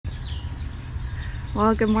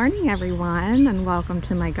Well, good morning everyone and welcome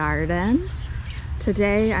to my garden.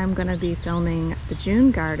 Today I'm going to be filming the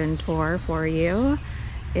June garden tour for you.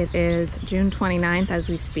 It is June 29th as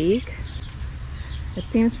we speak. It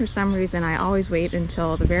seems for some reason I always wait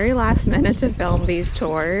until the very last minute to film these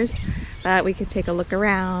tours, but we could take a look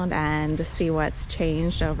around and see what's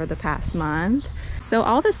changed over the past month. So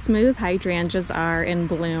all the smooth hydrangeas are in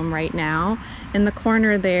bloom right now. In the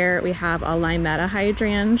corner there we have a limetta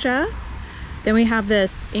hydrangea. Then we have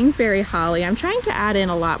this inkberry holly. I'm trying to add in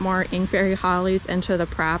a lot more inkberry hollies into the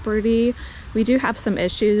property. We do have some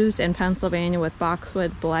issues in Pennsylvania with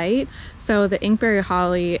boxwood blight, so the inkberry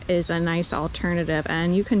holly is a nice alternative,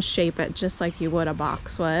 and you can shape it just like you would a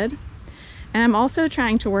boxwood. And I'm also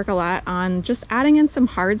trying to work a lot on just adding in some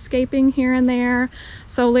hardscaping here and there.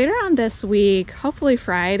 So later on this week, hopefully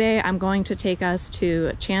Friday, I'm going to take us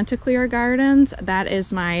to Chanticleer Gardens. That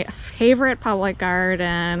is my favorite public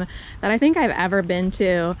garden that I think I've ever been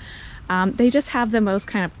to. They just have the most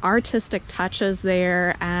kind of artistic touches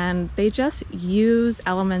there, and they just use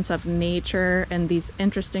elements of nature in these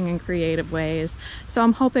interesting and creative ways. So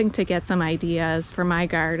I'm hoping to get some ideas for my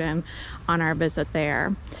garden on our visit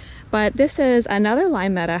there. But this is another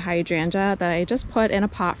limetta hydrangea that I just put in a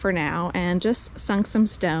pot for now and just sunk some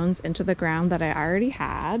stones into the ground that I already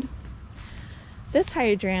had. This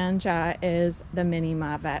hydrangea is the mini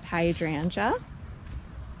Mavet hydrangea.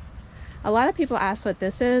 A lot of people ask what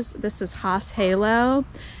this is. This is Haas Halo,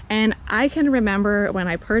 and I can remember when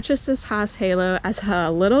I purchased this Haas Halo as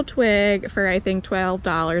a little twig for I think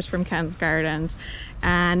 $12 from Ken's Gardens,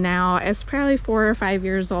 and now it's probably 4 or 5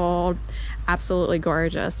 years old. Absolutely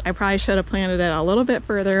gorgeous. I probably should have planted it a little bit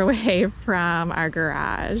further away from our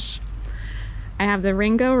garage. I have the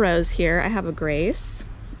Ringo Rose here. I have a Grace,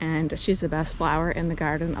 and she's the best flower in the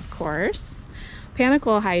garden, of course.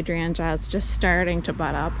 Panicle hydrangea is just starting to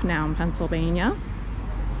bud up now in Pennsylvania.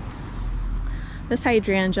 This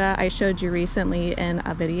hydrangea I showed you recently in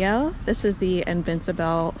a video. This is the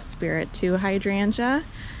Invincible Spirit 2 hydrangea.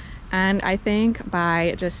 And I think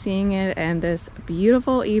by just seeing it in this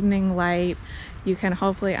beautiful evening light, you can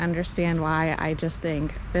hopefully understand why I just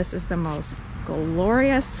think this is the most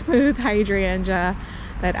glorious smooth hydrangea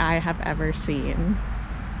that I have ever seen.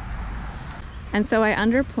 And so I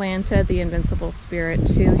underplanted the Invincible Spirit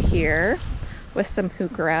 2 here with some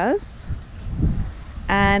heucheras.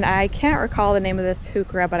 And I can't recall the name of this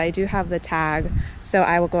heuchera, but I do have the tag, so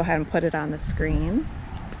I will go ahead and put it on the screen.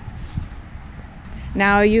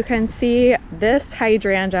 Now you can see this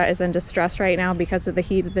hydrangea is in distress right now because of the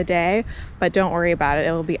heat of the day, but don't worry about it.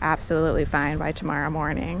 It will be absolutely fine by tomorrow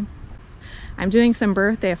morning. I'm doing some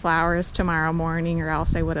birthday flowers tomorrow morning, or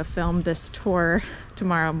else I would have filmed this tour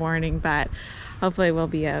tomorrow morning, but hopefully we'll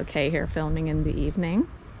be okay here filming in the evening.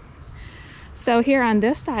 So here on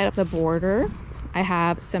this side of the border, I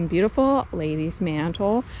have some beautiful ladies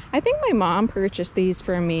mantle. I think my mom purchased these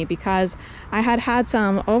for me because I had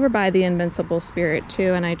some over by the Invincible Spirit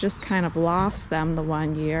 2, and I just kind of lost them the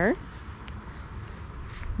one year.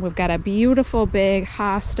 We've got a beautiful big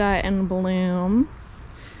hosta in bloom,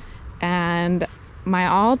 and my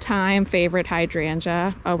all-time favorite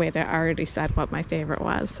hydrangea. Oh wait, I already said what my favorite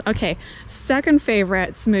was. Okay, second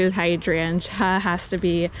favorite smooth hydrangea has to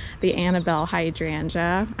be the Annabelle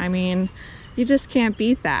hydrangea. I mean, you just can't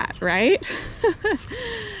beat that, right?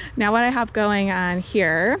 Now what I have going on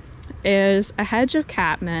here is a hedge of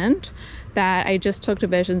catmint that I just took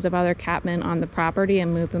divisions of other catmint on the property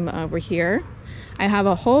and moved them over here. I have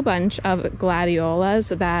a whole bunch of gladiolas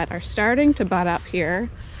that are starting to bud up here,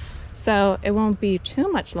 so it won't be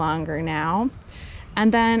too much longer now.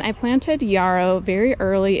 And then I planted yarrow very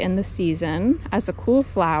early in the season as a cool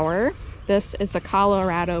flower. This is the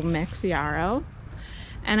Colorado mix yarrow.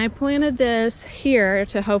 And I planted this here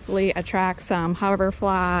to hopefully attract some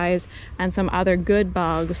hoverflies and some other good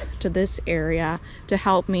bugs to this area to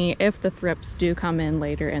help me if the thrips do come in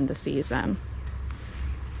later in the season.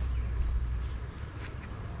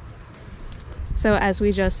 So as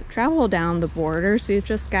we just travel down the border, so you've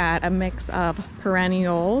just got a mix of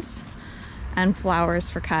perennials and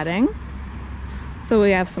flowers for cutting. So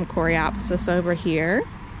we have some coreopsis over here.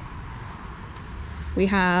 We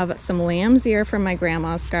have some lamb's ear from my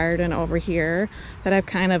grandma's garden over here that I've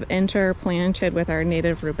kind of interplanted with our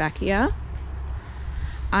native rudbeckia.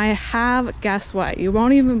 I have, guess what? You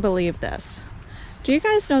won't even believe this. Do you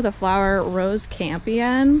guys know the flower rose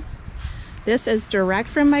campion? This is direct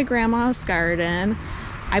from my grandma's garden.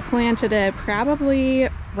 I planted it probably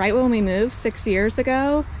right when we moved 6 years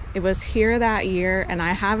ago. It was here that year, and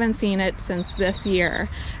I haven't seen it since this year.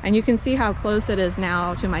 And you can see how close it is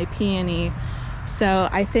now to my peony. So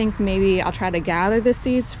I think maybe I'll try to gather the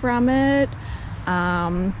seeds from it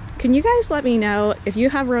Can you guys let me know if you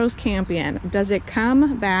have rose campion, does it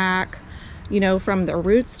come back, you know, from the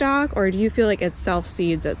rootstock, or do you feel like it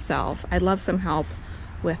self-seeds itself? I'd love some help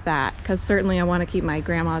with that, because certainly I want to keep my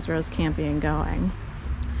grandma's rose campion going.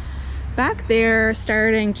 Back there,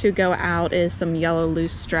 starting to go out, is some yellow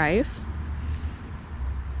loose strife.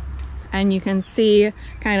 And you can see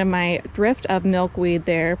kind of my drift of milkweed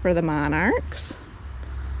there for the monarchs.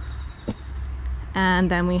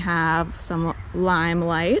 And then we have some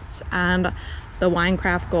limelights and the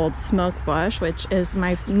Winecraft Gold smoke bush, which is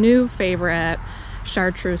my new favorite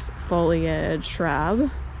chartreuse foliage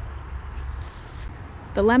shrub.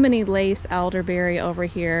 The lemony lace elderberry over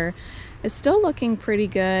here is still looking pretty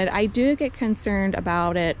good. I do get concerned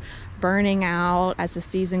about it burning out as the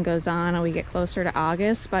season goes on and we get closer to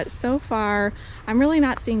August, but so far I'm really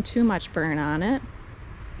not seeing too much burn on it.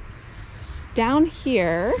 Down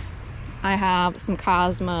here I have some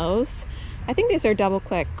cosmos. I think these are double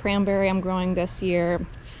click cranberry I'm growing this year.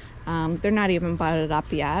 They're not even budded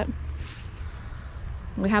up yet.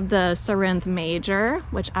 We have the Corinth Major,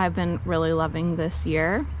 which I've been really loving this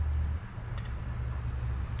year.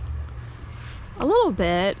 A little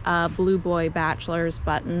bit of Blue Boy Bachelor's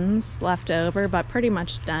buttons left over, but pretty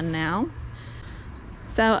much done now.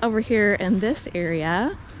 So over here in this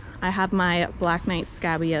area, I have my Black Knight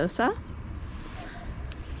Scabiosa.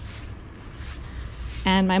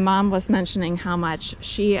 And my mom was mentioning how much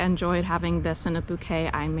she enjoyed having this in a bouquet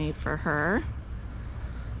I made for her.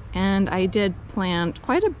 And I did plant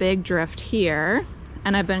quite a big drift here,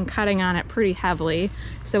 and I've been cutting on it pretty heavily.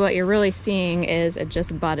 So what you're really seeing is it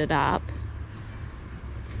just budded up.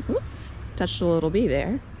 Oops, touched a little bee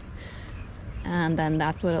there. And then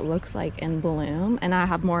that's what it looks like in bloom. And I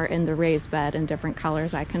have more in the raised bed in different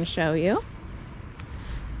colors I can show you.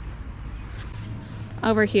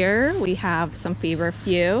 Over here we have some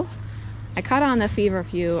feverfew. I cut on the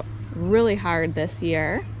feverfew really hard this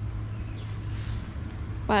year,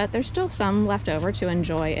 but there's still some left over to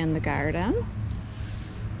enjoy in the garden.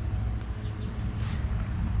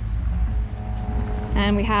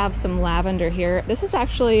 And we have some lavender here. This is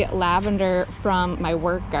actually lavender from my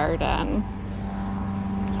work garden.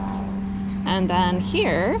 And then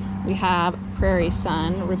here we have Prairie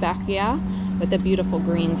Sun Rudbeckia with a beautiful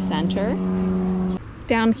green center.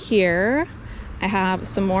 Down here I have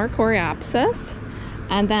some more coreopsis,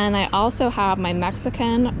 and then I also have my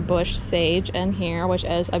Mexican bush sage in here, which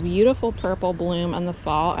is a beautiful purple bloom in the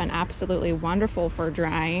fall and absolutely wonderful for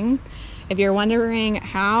drying. If you're wondering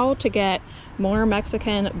how to get more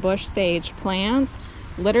Mexican bush sage plants,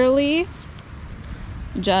 literally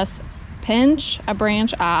just pinch a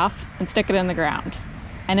branch off and stick it in the ground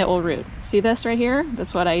and it will root. See this right here?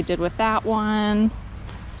 That's what I did with that one.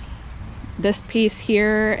 This piece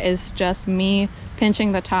here is just me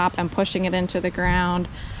pinching the top and pushing it into the ground.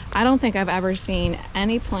 I don't think I've ever seen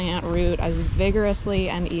any plant root as vigorously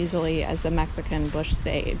and easily as the Mexican bush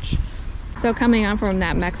sage. So coming on from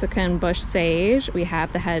that Mexican bush sage, we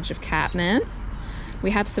have the hedge of catmint. We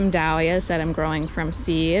have some dahlias that I'm growing from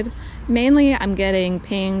seed. Mainly I'm getting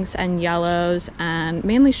pinks and yellows and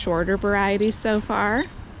mainly shorter varieties so far.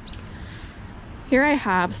 Here I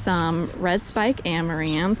have some red spike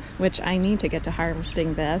amaranth, which I need to get to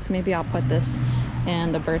harvesting this. Maybe I'll put this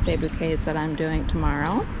in the birthday bouquets that I'm doing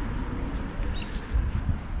tomorrow.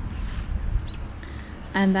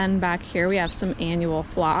 And then back here we have some annual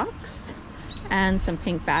phlox and some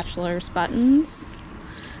pink bachelor's buttons.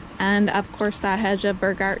 And of course that hedge of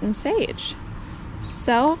Bergarten sage.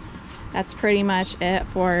 So that's pretty much it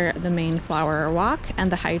for the main flower walk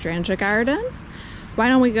and the hydrangea garden. Why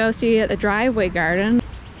don't we go see the driveway garden?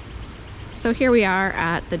 So here we are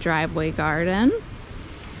at the driveway garden.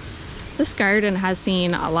 This garden has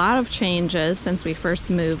seen a lot of changes since we first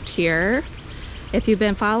moved here. If you've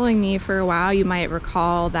been following me for a while, you might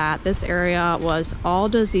recall that this area was all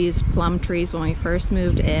diseased plum trees when we first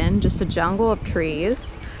moved in, just a jungle of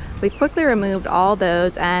trees. We quickly removed all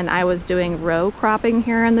those and I was doing row cropping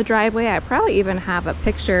here in the driveway. I probably even have a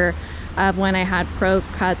picture of when I had pro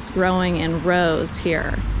cuts growing in rows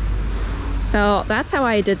here. So that's how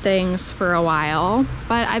I did things for a while,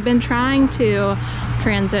 but I've been trying to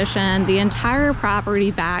transition the entire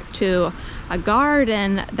property back to a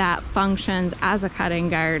garden that functions as a cutting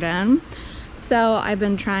garden. So I've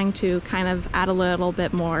been trying to kind of add a little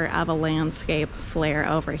bit more of a landscape flair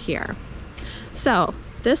over here. So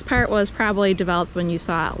this part was probably developed when you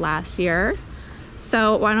saw it last year.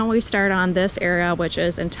 So why don't we start on this area, which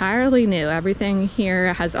is entirely new. Everything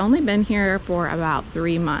here has only been here for about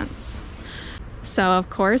 3 months. So of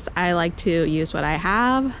course I like to use what I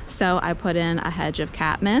have. So I put in a hedge of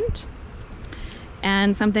catmint.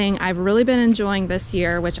 And something I've really been enjoying this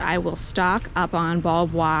year, which I will stock up on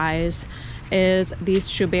bulb wise, is these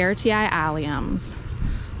Schubertii alliums.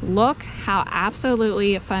 Look how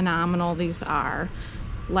absolutely phenomenal these are.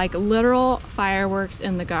 Like literal fireworks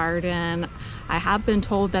in the garden. I have been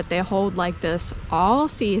told that they hold like this all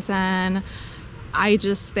season. I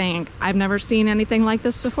just think I've never seen anything like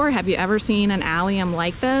this before. Have you ever seen an allium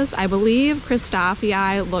like this? I believe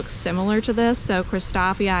Christophii looks similar to this, so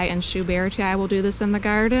Christophii and Schubertii will do this in the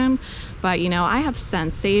garden. But you know, I have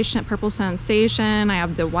Sensation, Purple Sensation, I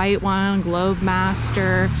have the white one, Globe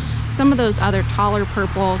Master, some of those other taller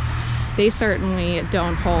purples. They certainly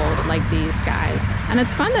don't hold like these guys. And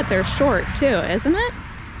it's fun that they're short too, isn't it?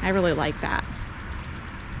 I really like that.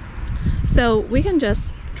 So we can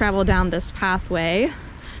just travel down this pathway.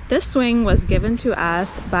 This swing was given to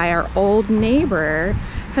us by our old neighbor.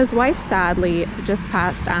 His wife sadly just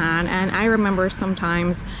passed on, and I remember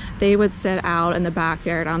sometimes they would sit out in the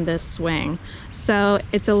backyard on this swing. So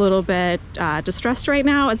it's a little bit distressed right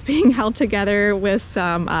now. It's being held together with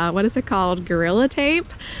some, what is it called? Gorilla tape,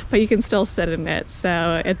 but you can still sit in it,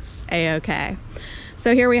 so it's a-okay.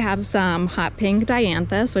 So here we have some hot pink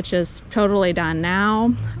dianthus, which is totally done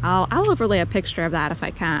now. I'll overlay a picture of that if I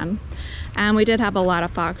can. And we did have a lot of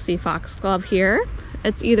foxglove here.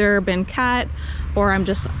 It's either been cut or I'm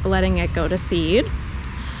just letting it go to seed.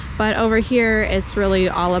 But over here, it's really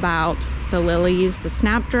all about the lilies, the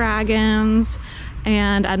snapdragons,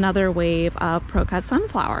 and another wave of pro-cut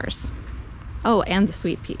sunflowers. Oh, and the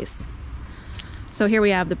sweet peas. So here we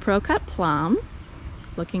have the pro-cut plum,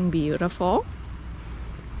 looking beautiful.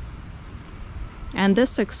 And this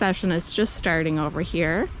succession is just starting over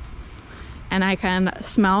here. And I can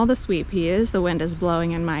smell the sweet peas. The wind is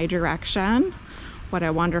blowing in my direction. What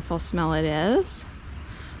a wonderful smell it is.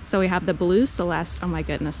 So we have the blue celeste. Oh my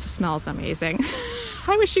goodness, it smells amazing.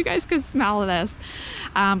 I wish you guys could smell this.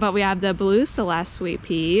 But we have the blue celeste sweet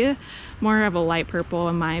pea, more of a light purple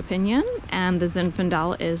in my opinion. And the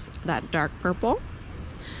Zinfandel is that dark purple.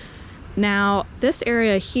 Now, this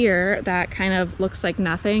area here that kind of looks like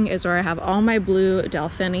nothing is where I have all my blue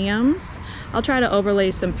delphiniums. I'll try to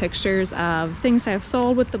overlay some pictures of things I've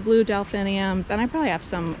sold with the blue delphiniums, and I probably have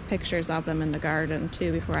some pictures of them in the garden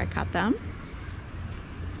too before I cut them.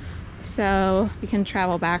 So we can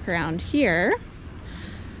travel back around here.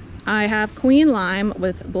 I have queen lime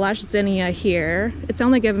with blush zinnia here. It's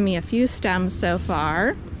only given me a few stems so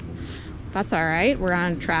far. That's all right, we're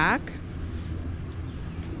on track.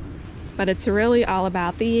 But it's really all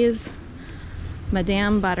about these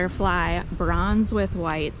Madame Butterfly bronze with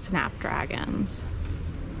white snapdragons.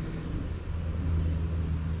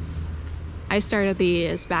 I started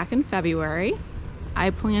these back in February.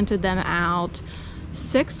 I planted them out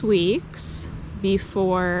 6 weeks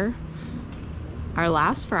before our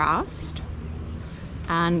last frost,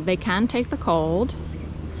 and they can take the cold.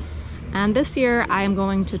 And this year I am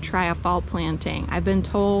going to try a fall planting. I've been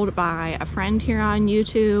told by a friend here on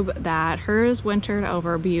YouTube that hers wintered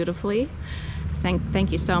over beautifully.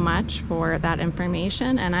 Thank you so much for that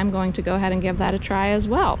information, and I'm going to go ahead and give that a try as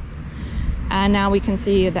well. And now we can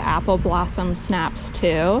see the apple blossom snaps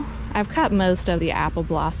too. I've cut most of the apple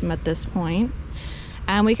blossom at this point.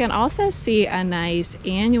 And we can also see a nice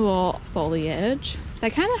annual foliage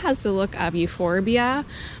that kind of has the look of euphorbia,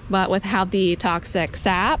 but without the toxic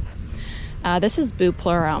sap. This is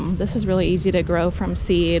buplureum. This is really easy to grow from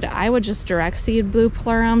seed. I would just direct seed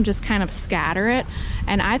buplureum, just kind of scatter it.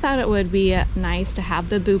 And I thought it would be nice to have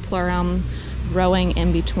the buplureum growing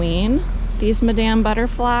in between these Madame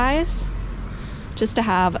Butterflies, just to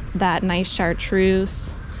have that nice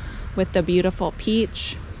chartreuse with the beautiful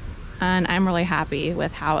peach. And I'm really happy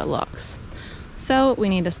with how it looks. So we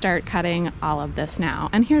need to start cutting all of this now.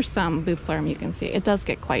 And here's some buplureum you can see. It does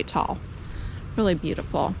get quite tall. Really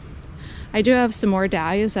beautiful. I do have some more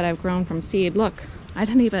dahlias that I've grown from seed. Look, I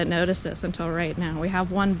didn't even notice this until right now. We have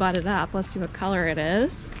one budded up. Let's see what color it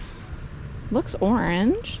is. Looks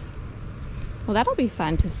orange. Well, that'll be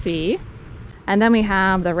fun to see. And then we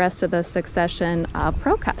have the rest of the succession of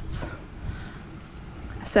pro-cuts.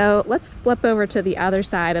 So let's flip over to the other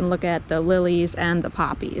side and look at the lilies and the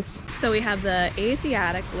poppies. So we have the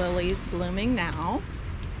Asiatic lilies blooming now.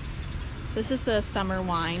 This is the summer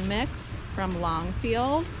wine mix from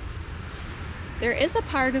Longfield. There is a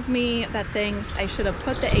part of me that thinks I should have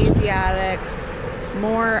put the Asiatics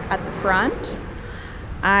more at the front.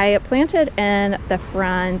 I planted in the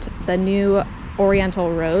front the new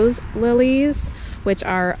Oriental Rose lilies, which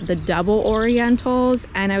are the double Orientals,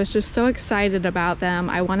 and I was just so excited about them.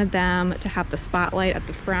 I wanted them to have the spotlight at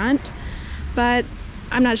the front, but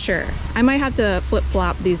I'm not sure. I might have to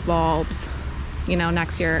flip-flop these bulbs. you know,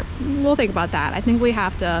 next year, we'll think about that. I think we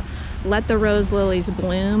have to let the rose lilies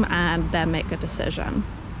bloom and then make a decision.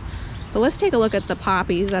 But let's take a look at the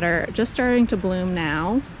poppies that are just starting to bloom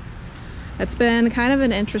now. It's been kind of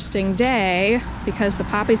an interesting day because the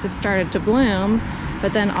poppies have started to bloom,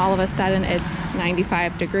 but then all of a sudden it's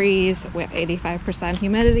 95 degrees with 85%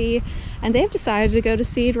 humidity, and they've decided to go to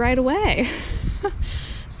seed right away.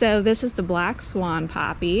 So this is the black swan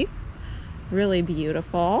poppy, really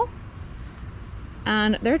beautiful.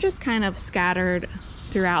 And they're just kind of scattered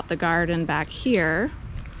throughout the garden back here.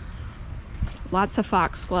 Lots of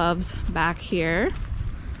foxgloves back here.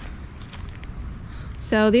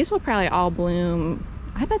 So these will probably all bloom.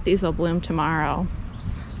 I bet these will bloom tomorrow,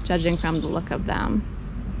 judging from the look of them.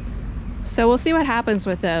 So we'll see what happens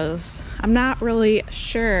with those. I'm not really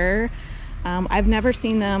sure. I've never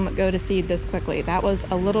seen them go to seed this quickly. That was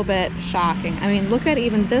a little bit shocking. I mean, look at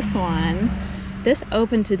even this one. This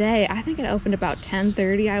opened today. I think it opened about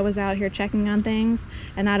 10:30. I was out here checking on things,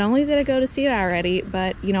 and not only did it go to seed already,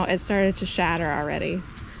 but you know, it started to shatter already.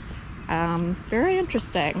 Very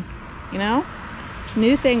interesting, you know?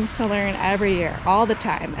 New things to learn every year, all the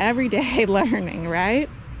time, every day learning, right?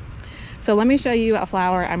 So let me show you a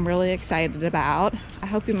flower I'm really excited about. I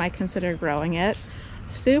hope you might consider growing it.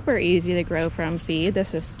 Super easy to grow from seed.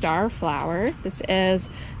 This is star flower. This is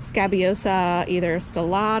scabiosa, either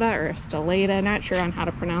stellata or stellata. Not sure on how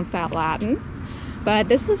to pronounce that Latin. But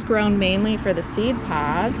this is grown mainly for the seed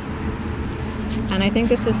pods. And I think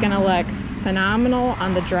this is gonna look phenomenal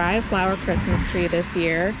on the dry flower Christmas tree this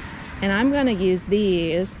year. And I'm gonna use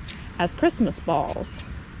these as Christmas balls.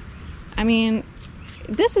 I mean,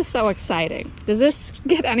 this is so exciting. Does this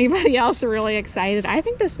get anybody else really excited? I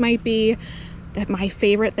think this might be my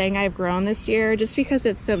favorite thing I've grown this year, just because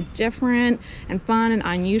it's so different and fun and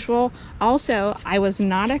unusual. Also, I was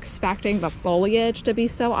not expecting the foliage to be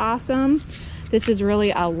so awesome. This is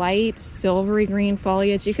really a light silvery green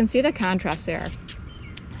foliage. You can see the contrast there.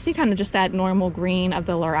 See kind of just that normal green of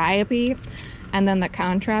the liriope, and then the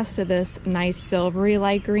contrast to this nice silvery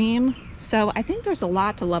light green. So I think there's a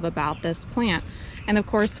lot to love about this plant. And of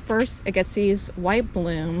course, first it gets these white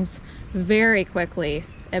blooms. Very quickly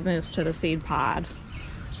it moves to the seed pod.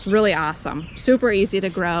 Really awesome. Super easy to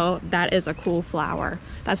grow. That is a cool flower.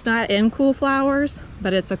 That's not in cool flowers,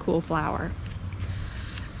 but it's a cool flower.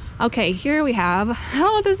 Okay, here we have,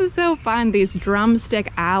 oh, this is so fun, these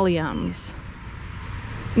drumstick alliums.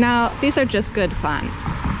 Now, these are just good fun.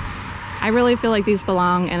 I really feel like these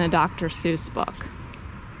belong in a Dr. Seuss book.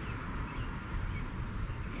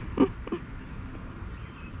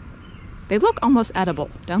 They look almost edible,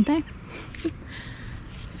 don't they?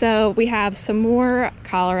 So we have some more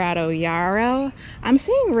Colorado yarrow. I'm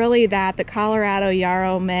seeing really that the Colorado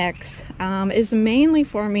yarrow mix is mainly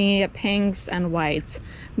for me pinks and whites.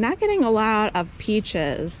 I'm not getting a lot of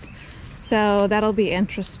peaches. So that'll be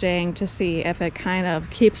interesting to see if it kind of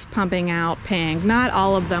keeps pumping out pink. Not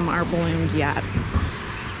all of them are bloomed yet.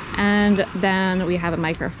 And then we have a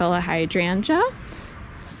microphylla hydrangea,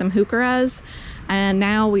 some heucheras, and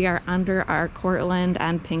now we are under our Cortland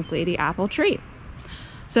and Pink Lady apple tree.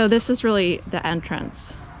 So this is really the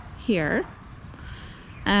entrance here.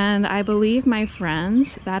 And I believe, my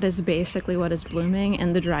friends, that is basically what is blooming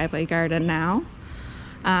in the driveway garden now.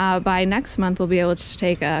 By next month, we'll be able to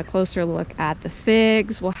take a closer look at the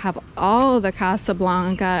figs. We'll have all of the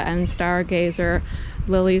Casablanca and Stargazer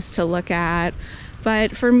lilies to look at.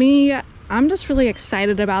 But for me, I'm just really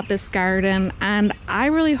excited about this garden, and I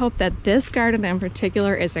really hope that this garden in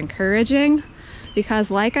particular is encouraging, because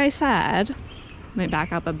like I said, let me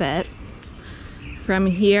back up a bit. From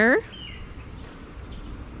here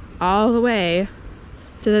all the way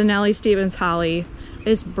to the Nellie Stevens holly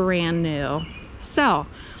is brand new. So,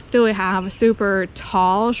 do we have super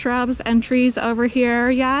tall shrubs and trees over here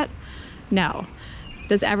yet? No.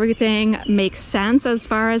 Does everything make sense as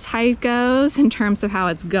far as height goes in terms of how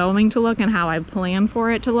it's going to look and how I plan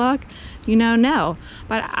for it to look? You know, no.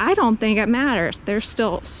 But I don't think it matters. There's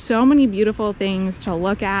still so many beautiful things to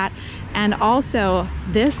look at. And also,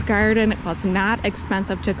 this garden was not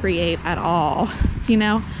expensive to create at all. You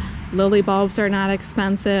know, lily bulbs are not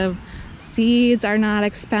expensive. Seeds are not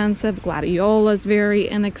expensive. Gladiola is very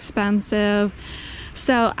inexpensive.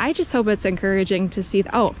 So I just hope it's encouraging to see,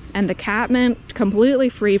 oh, and the catmint completely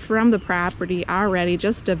free from the property already,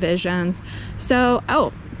 just divisions. So,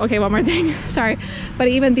 oh, okay, one more thing, sorry. But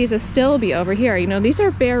even these astilbe over here, you know, these are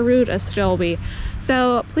bare root astilbe.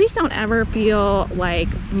 So please don't ever feel like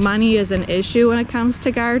money is an issue when it comes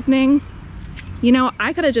to gardening. You know,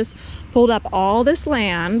 I could have just pulled up all this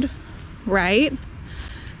land, right?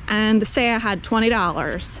 And say I had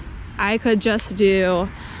 $20. I could just do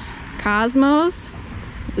Cosmos,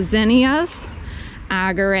 Zinnias,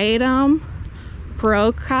 Ageratum,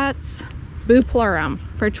 Brocuts, Buplureum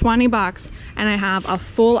for 20 bucks, and I have a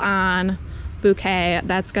full-on bouquet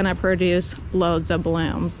that's gonna produce loads of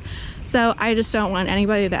blooms. So I just don't want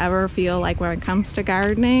anybody to ever feel like when it comes to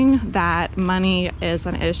gardening that money is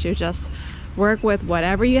an issue. Just work with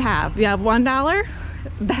whatever you have. If you have $1,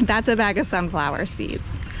 that's a bag of sunflower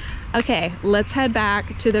seeds. Okay, let's head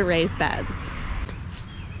back to the raised beds.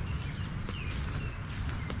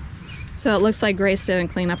 So it looks like Grace didn't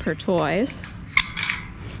clean up her toys.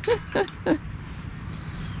 It's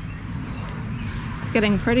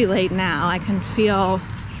getting pretty late now. I can feel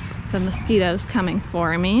the mosquitoes coming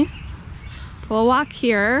for me. We'll walk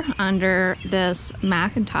here under this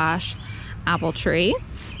Macintosh apple tree,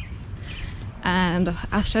 and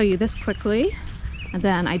I'll show you this quickly, and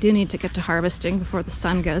then I do need to get to harvesting before the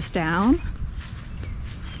sun goes down.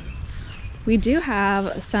 We do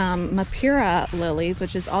have some Mapura lilies,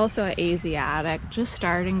 which is also Asiatic, just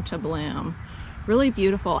starting to bloom. Really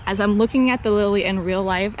beautiful. As I'm looking at the lily in real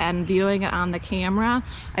life and viewing it on the camera,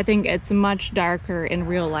 I think it's much darker in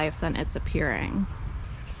real life than it's appearing.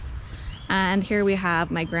 And here we have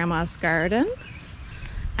my grandma's garden,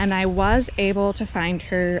 and I was able to find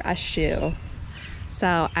her a shoe.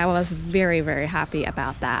 So I was very, very happy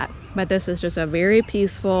about that. But this is just a very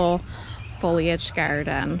peaceful foliage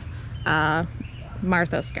garden,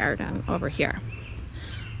 Martha's garden over here.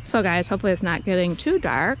 So guys, hopefully it's not getting too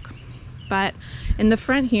dark. But in the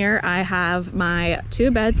front here, I have my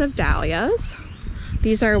 2 beds of dahlias.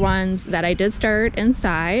 These are ones that I did start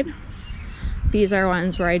inside. These are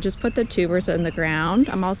ones where I just put the tubers in the ground.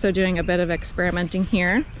 I'm also doing a bit of experimenting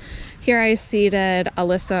here. Here I seeded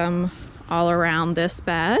alyssum all around this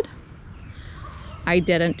bed. I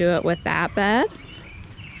didn't do it with that bed.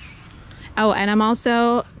 Oh, and I'm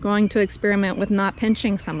also going to experiment with not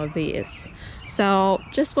pinching some of these. So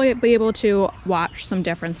just be able to watch some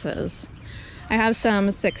differences. I have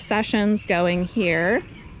some successions going here.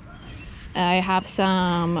 I have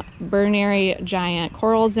some Bernary giant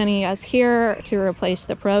coral zinnias here to replace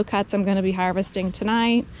the Pro-Cuts I'm going to be harvesting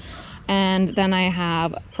tonight. And then I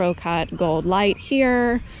have Pro-Cut Gold Light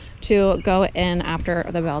here to go in after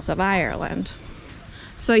the Bells of Ireland.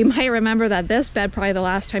 So you might remember that this bed, probably the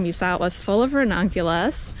last time you saw it, was full of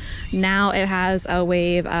ranunculus. Now it has a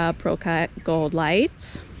wave of Pro-Cut Gold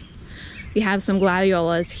Lights. We have some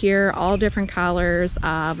gladiolas here, all different colors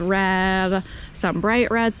of red, some bright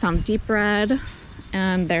red, some deep red,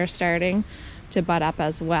 and they're starting to bud up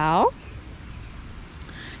as well.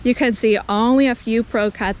 You can see only a few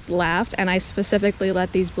Pro-Cuts left, and I specifically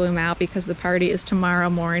let these bloom out because the party is tomorrow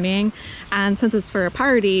morning, and since it's for a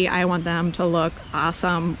party, I want them to look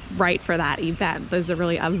awesome right for that event. There's a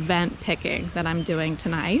really event picking that I'm doing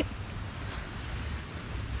tonight.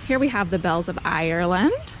 Here we have the Bells of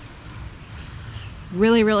Ireland.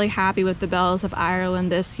 Really, really happy with the Bells of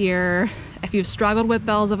Ireland this year. If you've struggled with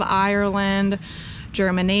Bells of Ireland,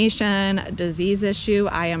 germination, disease issue,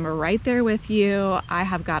 I am right there with you. I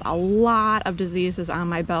have got a lot of diseases on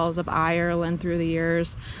my Bells of Ireland through the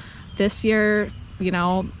years. This year, you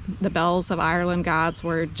know, the Bells of Ireland gods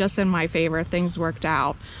were just in my favor. Things worked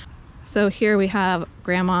out. So here we have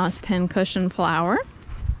Grandma's pincushion flower.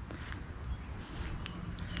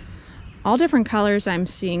 All different colors I'm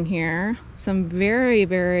seeing here. Some very,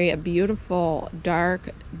 very beautiful, dark,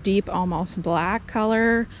 deep, almost black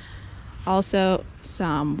color. Also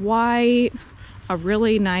some white, a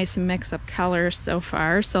really nice mix of colors so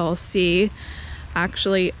far. So I'll see,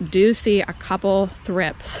 actually do see a couple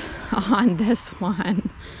thrips on this one.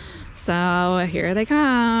 So here they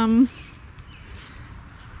come.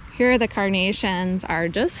 Here the carnations are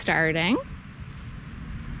just starting.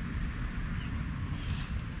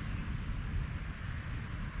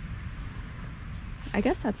 I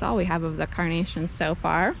guess that's all we have of the carnations so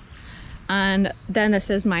far. And then this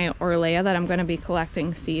is my orlaya that I'm going to be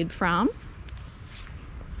collecting seed from.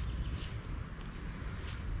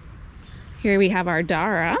 Here we have our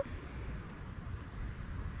Dara.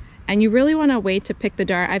 And you really want to wait to pick the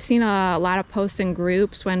Dara. I've seen a lot of posts in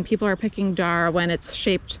groups when people are picking Dara when it's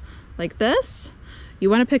shaped like this. You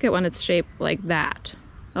want to pick it when it's shaped like that.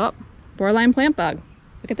 Oh, 4-line plant bug.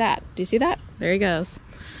 Look at that. Do you see that? There he goes.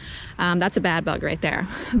 That's a bad bug right there.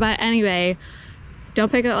 But anyway,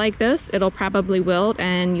 don't pick it like this. It'll probably wilt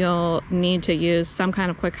and you'll need to use some kind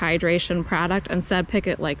of quick hydration product. Instead, pick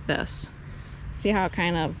it like this. See how it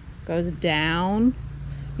kind of goes down?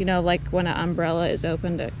 You know, like when an umbrella is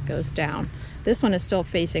opened, it goes down. This one is still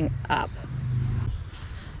facing up.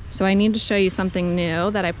 So I need to show you something new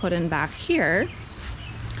that I put in back here.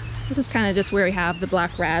 This is kind of just where we have the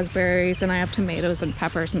black raspberries, and I have tomatoes and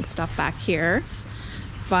peppers and stuff back here.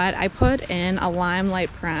 But I put in a limelight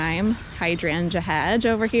prime hydrangea hedge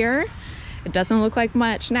over here. It doesn't look like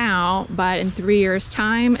much now, but in 3 years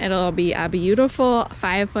time, it'll be a beautiful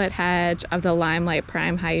 5-foot hedge of the limelight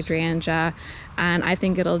prime hydrangea. And I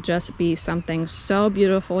think it'll just be something so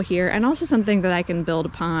beautiful here, and also something that I can build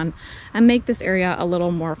upon and make this area a little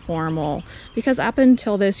more formal, because up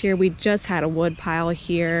until this year we just had a wood pile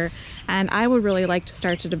here, and I would really like to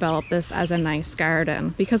start to develop this as a nice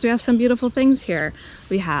garden because we have some beautiful things here.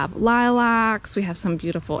 We have lilacs, we have some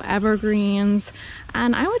beautiful evergreens,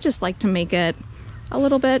 and I would just like to make it a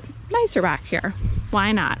little bit nicer back here.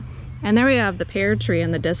 Why not? And there we have the pear tree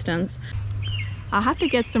in the distance. I'll have to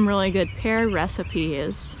get some really good pear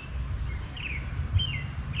recipes.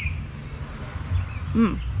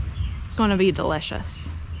 It's going to be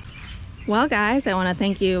delicious. Well guys, I want to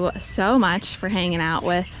thank you so much for hanging out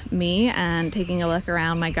with me and taking a look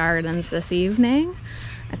around my gardens this evening.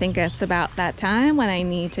 I think it's about that time when I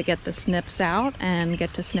need to get the snips out and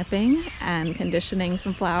get to snipping and conditioning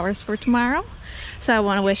some flowers for tomorrow. So I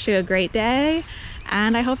want to wish you a great day,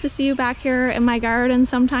 and I hope to see you back here in my garden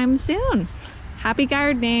sometime soon. Happy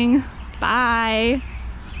gardening. Bye.